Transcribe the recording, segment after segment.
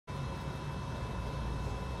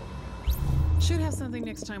Should have something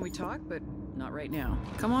next time we talk, but not right now.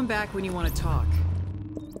 Come on back when you want to talk.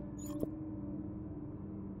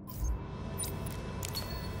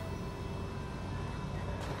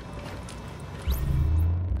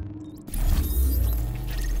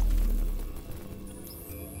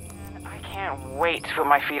 I can't wait to put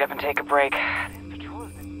my feet up and take a break. This patrol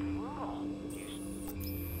has been brutal.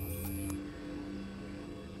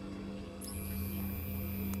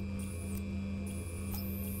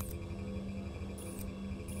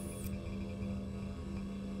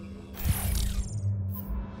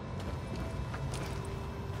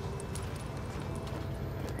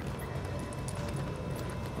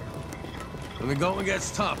 When the going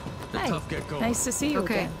gets tough, the Hi. tough get going. Nice to see you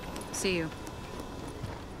Okay. again. See you.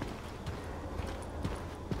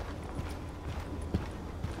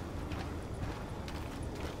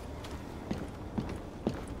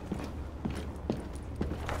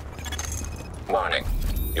 Warning.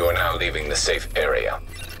 You are now leaving the safe area.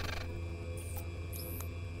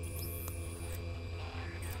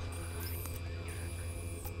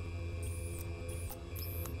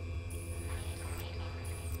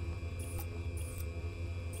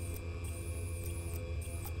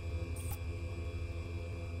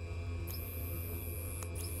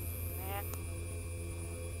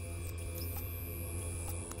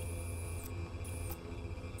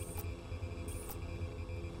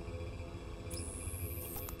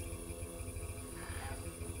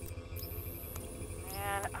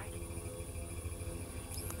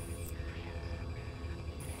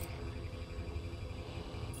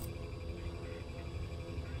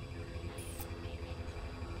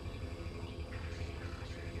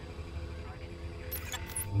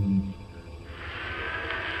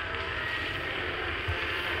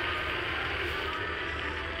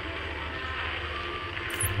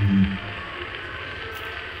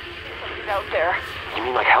 He's out there. You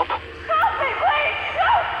mean like help? Help me, please!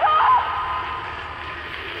 Don't stop!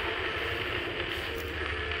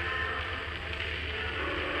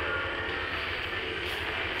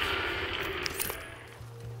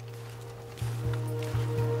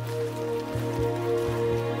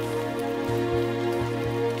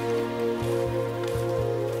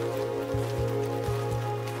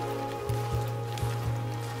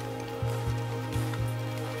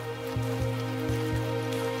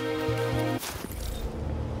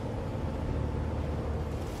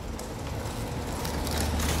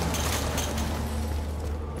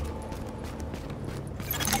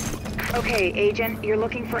 Okay, Agent, you're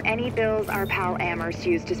looking for any bills our pal Amherst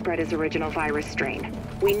used to spread his original virus strain.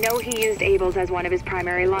 We know he used Abel's as one of his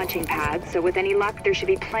primary launching pads, so with any luck, there should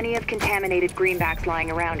be plenty of contaminated greenbacks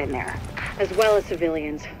lying around in there. As well as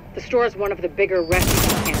civilians. The store is one of the bigger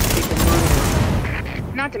refugee camps we've been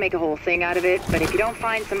monitoring. Not to make a whole thing out of it, but if you don't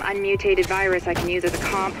find some unmutated virus I can use as a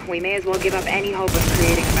comp, we may as well give up any hope of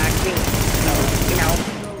creating a vaccine. So, you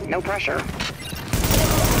know, no pressure.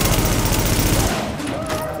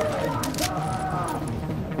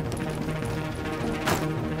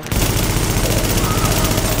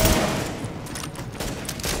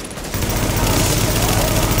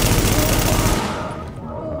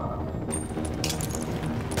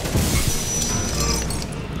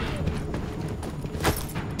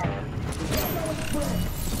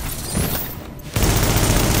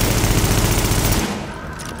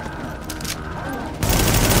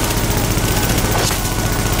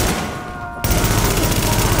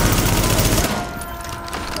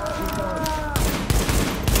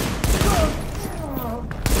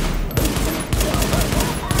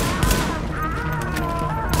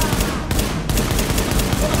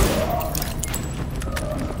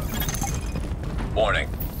 Warning.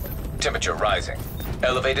 Temperature rising.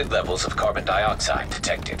 Elevated levels of carbon dioxide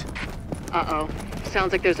detected. Uh-oh.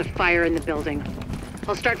 Sounds like there's a fire in the building.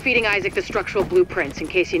 I'll start feeding Isaac the structural blueprints in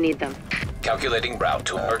case you need them. Calculating route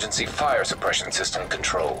to emergency fire suppression system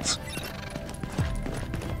controls.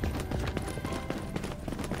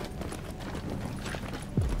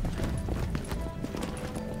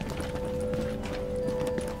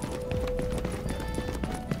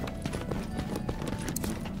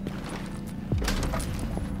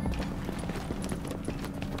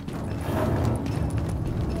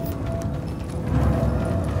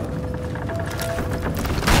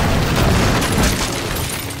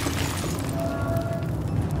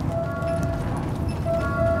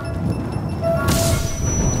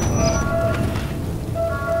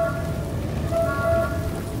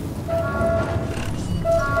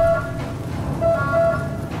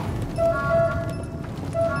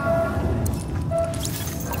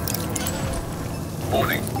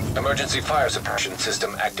 Warning. Emergency fire suppression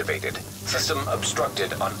system activated. System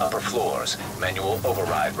obstructed on upper floors. Manual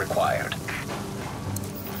override required.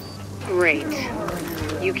 Great.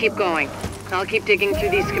 You keep going. I'll keep digging through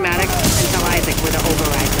these schematics and tell Isaac where the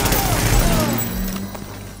overrides are.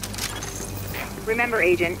 Remember,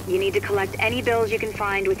 Agent, you need to collect any bills you can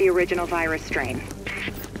find with the original virus strain.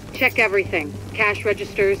 Check everything. Cash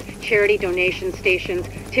registers, charity donation stations,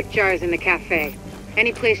 tip jars in the cafe.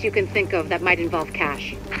 Any place you can think of that might involve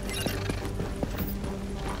cash.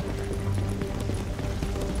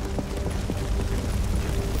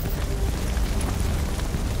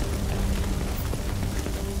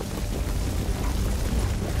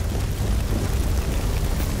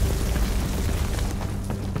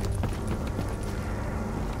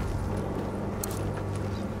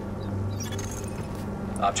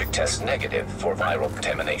 Object test negative for viral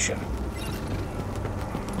contamination.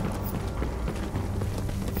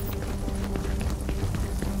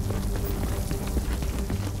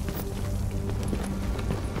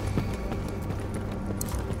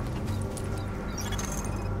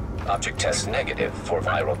 Object test negative for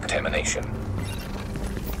viral contamination.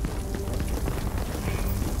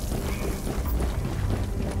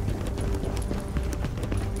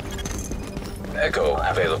 Echo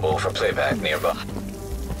available for playback nearby.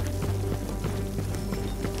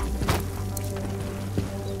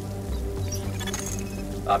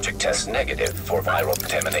 Object test negative for viral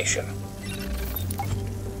contamination.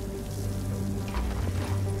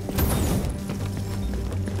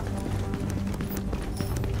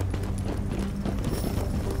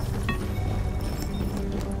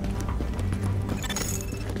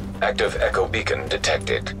 Active echo beacon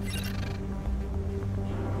detected.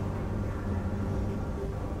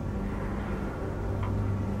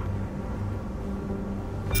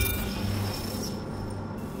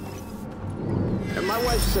 My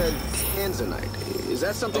wife said tanzanite. Is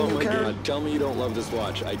that something you carry? Oh my god, tell me you don't love this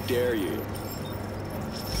watch. I dare you.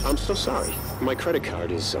 I'm so sorry. My credit card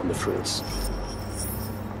is on the fruits.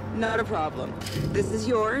 Not a problem. This is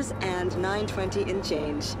yours and $9.20 in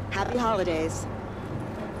change. Happy holidays.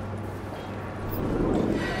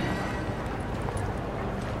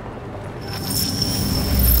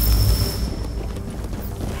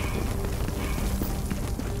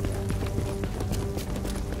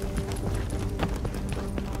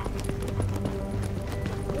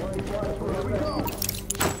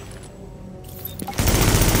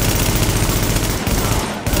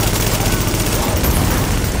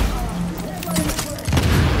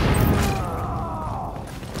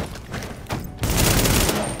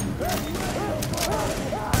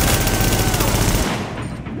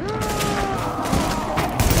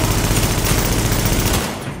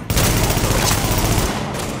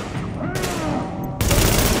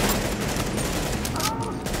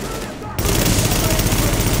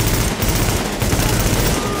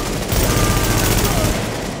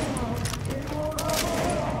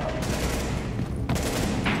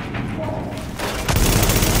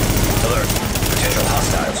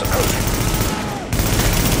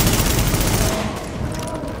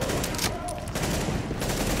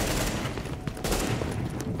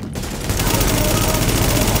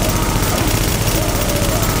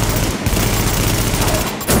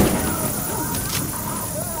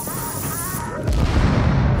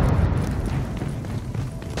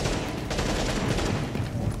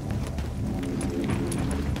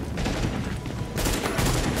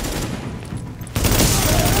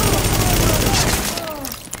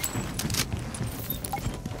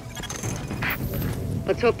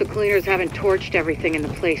 Let's hope the cleaners haven't torched everything in the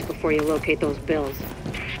place before you locate those bills.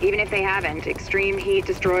 Even if they haven't, extreme heat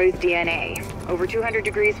destroys DNA. Over 200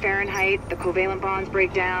 degrees Fahrenheit, the covalent bonds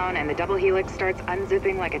break down, and the double helix starts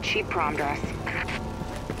unzipping like a cheap prom dress.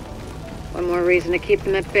 One more reason to keep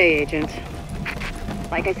them at bay, Agent.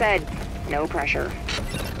 Like I said, no pressure.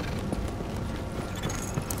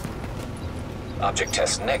 Object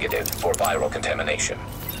test negative for viral contamination.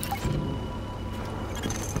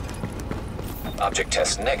 Object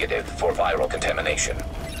test negative for viral contamination.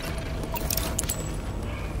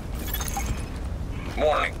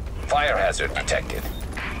 Warning. Fire hazard detected.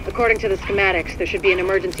 According to the schematics, there should be an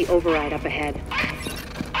emergency override up ahead.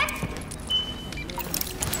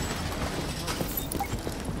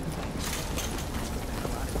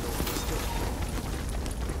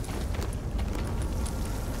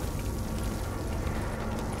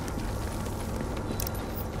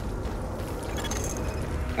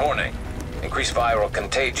 Warning. Increased viral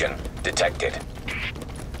contagion detected.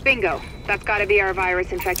 Bingo. That's gotta be our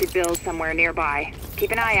virus-infected bills somewhere nearby.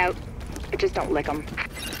 Keep an eye out, but just don't lick them.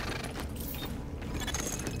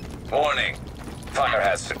 Warning. Fire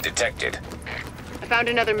hazard detected. I found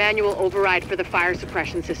another manual override for the fire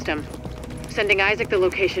suppression system. Sending Isaac the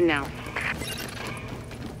location now.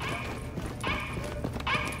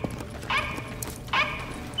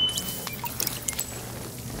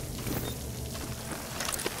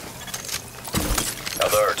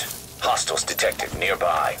 detected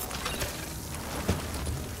nearby.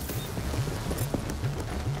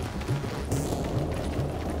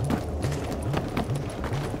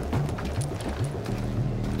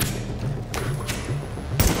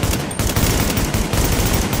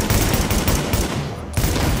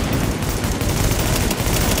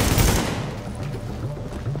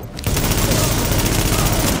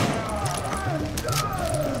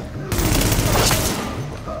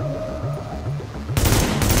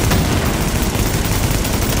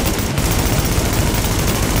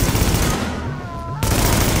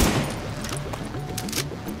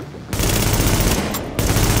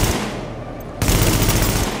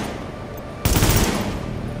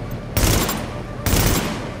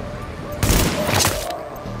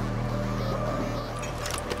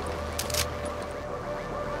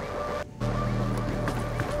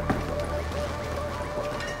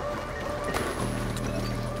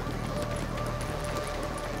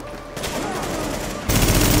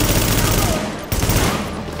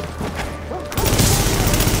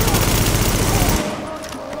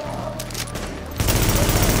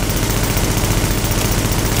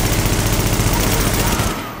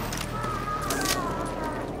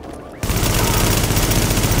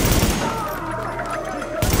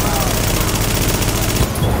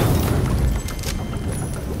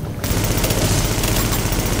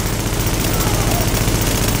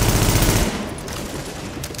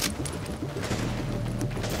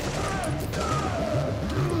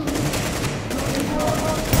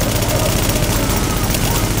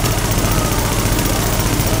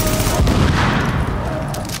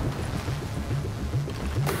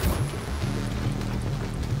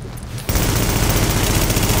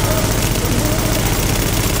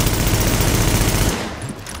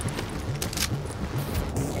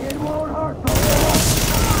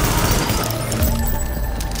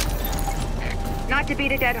 Not to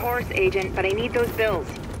beat a dead horse, Agent, but I need those bills.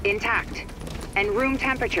 Intact. And room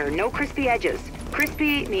temperature, no crispy edges.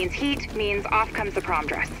 Crispy means heat, means off comes the prom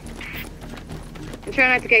dress. And try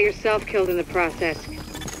not to get yourself killed in the process.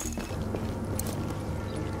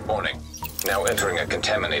 Warning. Now entering a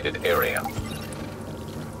contaminated area.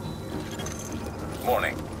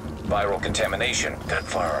 Warning. Viral contamination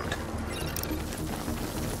confirmed.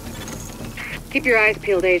 Keep your eyes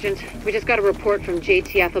peeled, Agent. We just got a report from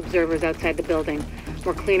JTF observers outside the building.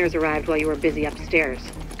 More cleaners arrived while you were busy upstairs.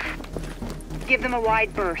 Give them a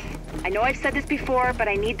wide berth. I know I've said this before, but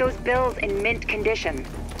I need those bills in mint condition,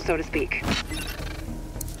 so to speak.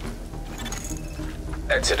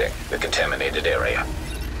 Exiting the contaminated area.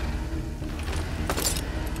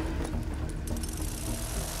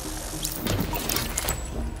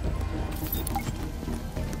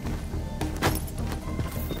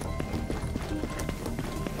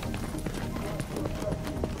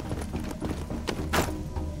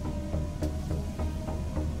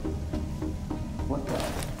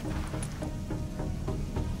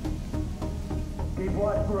 Keep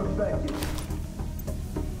watch for infected.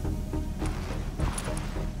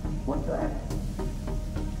 What's that?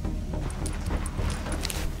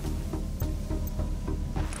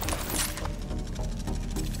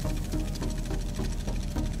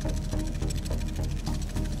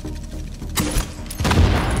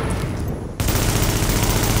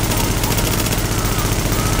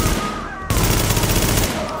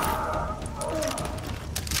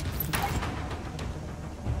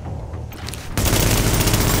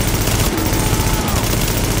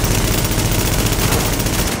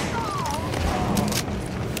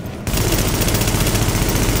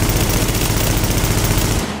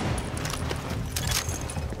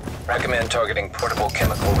 Recommend targeting portable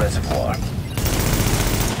chemical reservoir.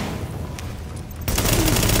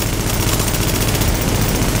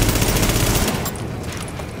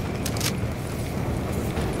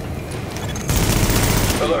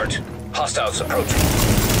 Alert! Hostiles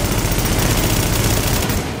approaching.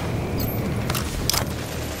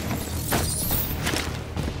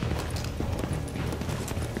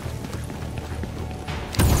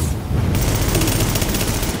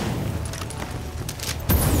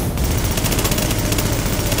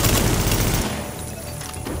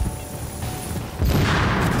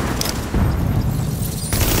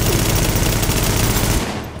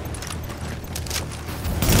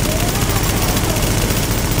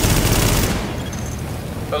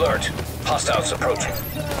 Alert! Hostiles approaching.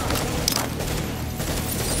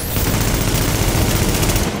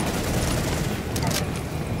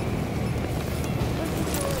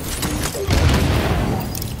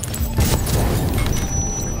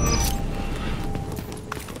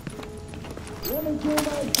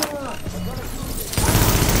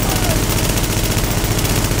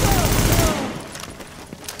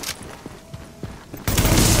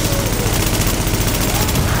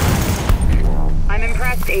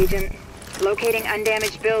 Agent. Locating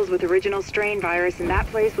undamaged bills with original strain virus in that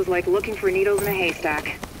place was like looking for needles in a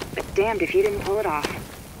haystack. But damned if you didn't pull it off.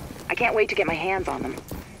 I can't wait to get my hands on them.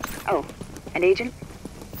 Oh, and Agent?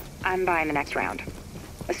 I'm buying the next round.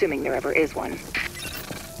 Assuming there ever is one.